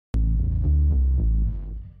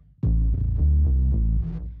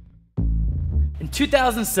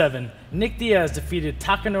2007, Nick Diaz defeated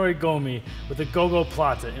Takanori Gomi with a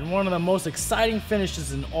Gogoplata in one of the most exciting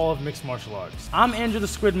finishes in all of mixed martial arts. I'm Andrew the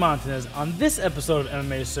Squid Montanez. On this episode of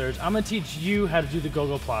MMA Surge, I'm going to teach you how to do the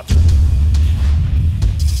Gogoplata.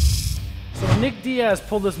 So when Nick Diaz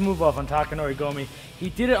pulled this move off on Takanori Gomi, he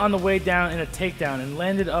did it on the way down in a takedown and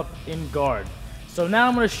landed up in guard. So now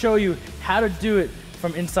I'm going to show you how to do it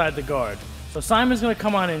from inside the guard. So Simon's going to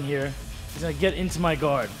come on in here. He's going to get into my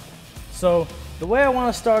guard. So the way I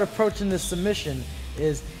want to start approaching this submission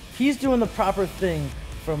is he's doing the proper thing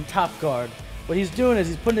from top guard. What he's doing is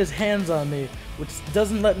he's putting his hands on me, which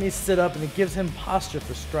doesn't let me sit up, and it gives him posture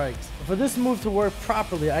for strikes. For this move to work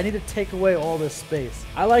properly, I need to take away all this space.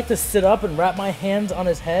 I like to sit up and wrap my hands on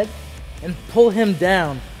his head and pull him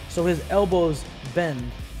down so his elbows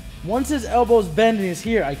bend. Once his elbows bend and he's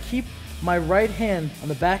here, I keep my right hand on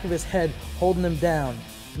the back of his head holding him down.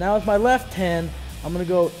 Now with my left hand, I'm going to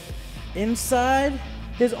go inside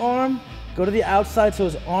his arm, go to the outside so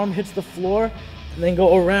his arm hits the floor, and then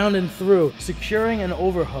go around and through, securing an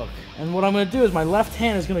overhook. And what I'm going to do is my left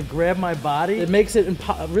hand is going to grab my body. It makes it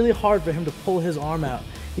really hard for him to pull his arm out.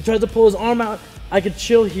 He tries to pull his arm out, I could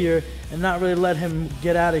chill here and not really let him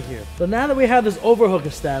get out of here. So now that we have this overhook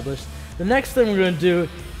established, the next thing we're going to do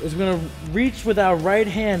is we're going to reach with our right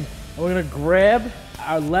hand and we're going to grab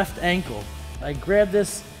our left ankle. I grab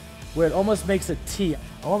this where it almost makes a T.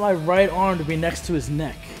 I want my right arm to be next to his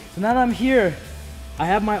neck. So now that I'm here, I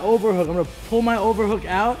have my overhook. I'm going to pull my overhook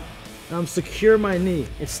out and I'm secure my knee.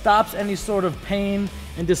 It stops any sort of pain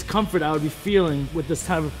and discomfort I would be feeling with this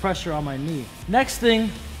type of pressure on my knee. Next thing,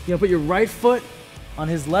 you're going to put your right foot on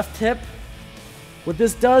his left hip. What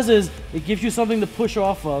this does is it gives you something to push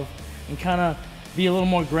off of and kind of be a little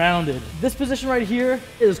more grounded. This position right here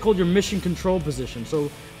is called your mission control position.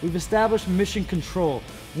 So we've established mission control.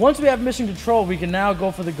 Once we have mission control, we can now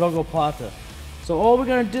go for the Gogoplata. So all we're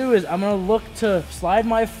gonna do is I'm gonna look to slide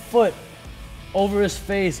my foot over his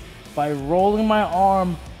face by rolling my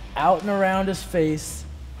arm out and around his face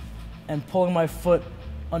and pulling my foot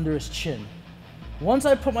under his chin. Once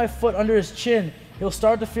I put my foot under his chin, he'll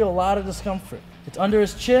start to feel a lot of discomfort. It's under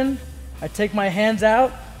his chin, I take my hands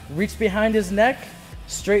out, reach behind his neck,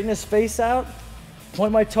 straighten his face out,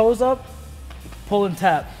 point my toes up, pull and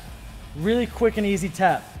tap. Really quick and easy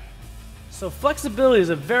tap. So flexibility is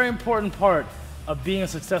a very important part of being a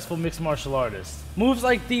successful mixed martial artist. Moves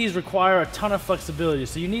like these require a ton of flexibility,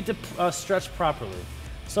 so you need to stretch properly.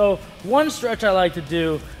 So one stretch I like to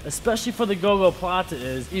do, especially for the Gogoplata,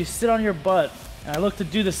 is you sit on your butt, and I look to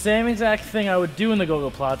do the same exact thing I would do in the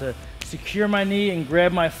Gogoplata, secure my knee and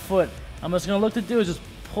grab my foot. I'm just gonna look to do is just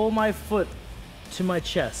pull my foot to my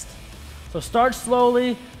chest. So start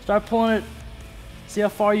slowly, start pulling it, see how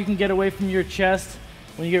far you can get away from your chest.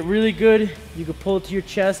 When you get really good, you can pull it to your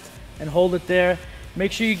chest and hold it there.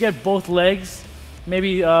 Make sure you get both legs,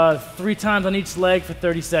 maybe 3 times on each leg for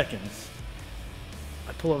 30 seconds.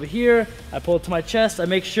 I pull over here, I pull it to my chest, I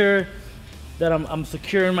make sure that I'm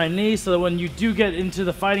securing my knee so that when you do get into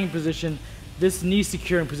the fighting position, this knee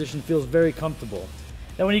securing position feels very comfortable.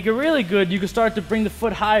 Then when you get really good, you can start to bring the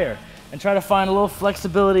foot higher and try to find a little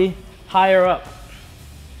flexibility higher up.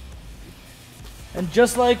 And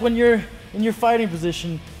just like when you're in your fighting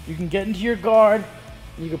position, you can get into your guard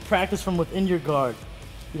and you can practice from within your guard.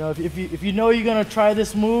 You know, if you know you're gonna try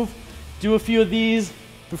this move, do a few of these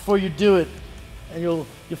before you do it, and you'll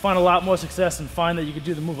find a lot more success and find that you can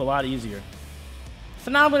do the move a lot easier.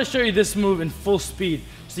 So now I'm going to show you this move in full speed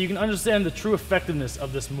so you can understand the true effectiveness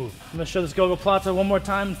of this move. I'm going to show this Gogoplata one more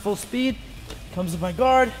time in full speed. Comes to my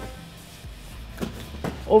guard,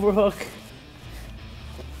 overhook,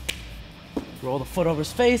 roll the foot over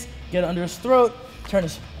his face, get it under his throat, turn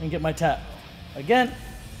this and get my tap. Again,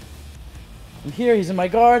 I'm here, he's in my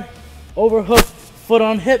guard, overhook, foot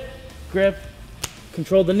on hip, grab,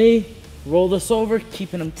 control the knee, roll this over,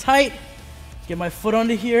 keeping him tight, get my foot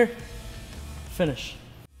under here, finish.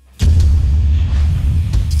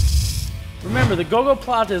 Remember, the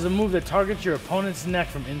Gogoplata is a move that targets your opponent's neck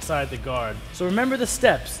from inside the guard. So remember the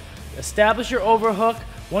steps. Establish your overhook.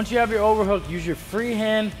 Once you have your overhook, use your free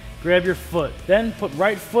hand, grab your foot. Then put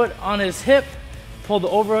right foot on his hip, pull the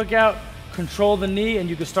overhook out, control the knee, and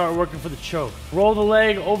you can start working for the choke. Roll the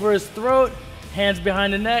leg over his throat, hands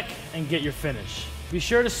behind the neck, and get your finish. Be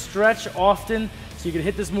sure to stretch often so you can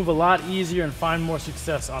hit this move a lot easier and find more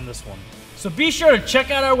success on this one. So be sure to check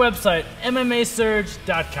out our website,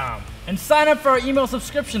 MMASurge.com, and sign up for our email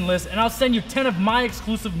subscription list, and I'll send you 10 of my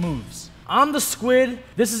exclusive moves. I'm the Squid,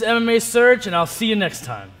 this is MMA Surge, and I'll see you next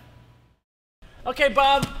time. Okay,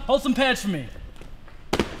 Bob, hold some pads for me.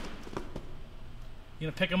 You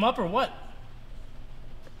gonna pick them up or what?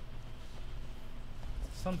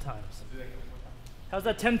 Sometimes. How's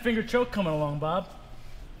that 10-finger choke coming along, Bob?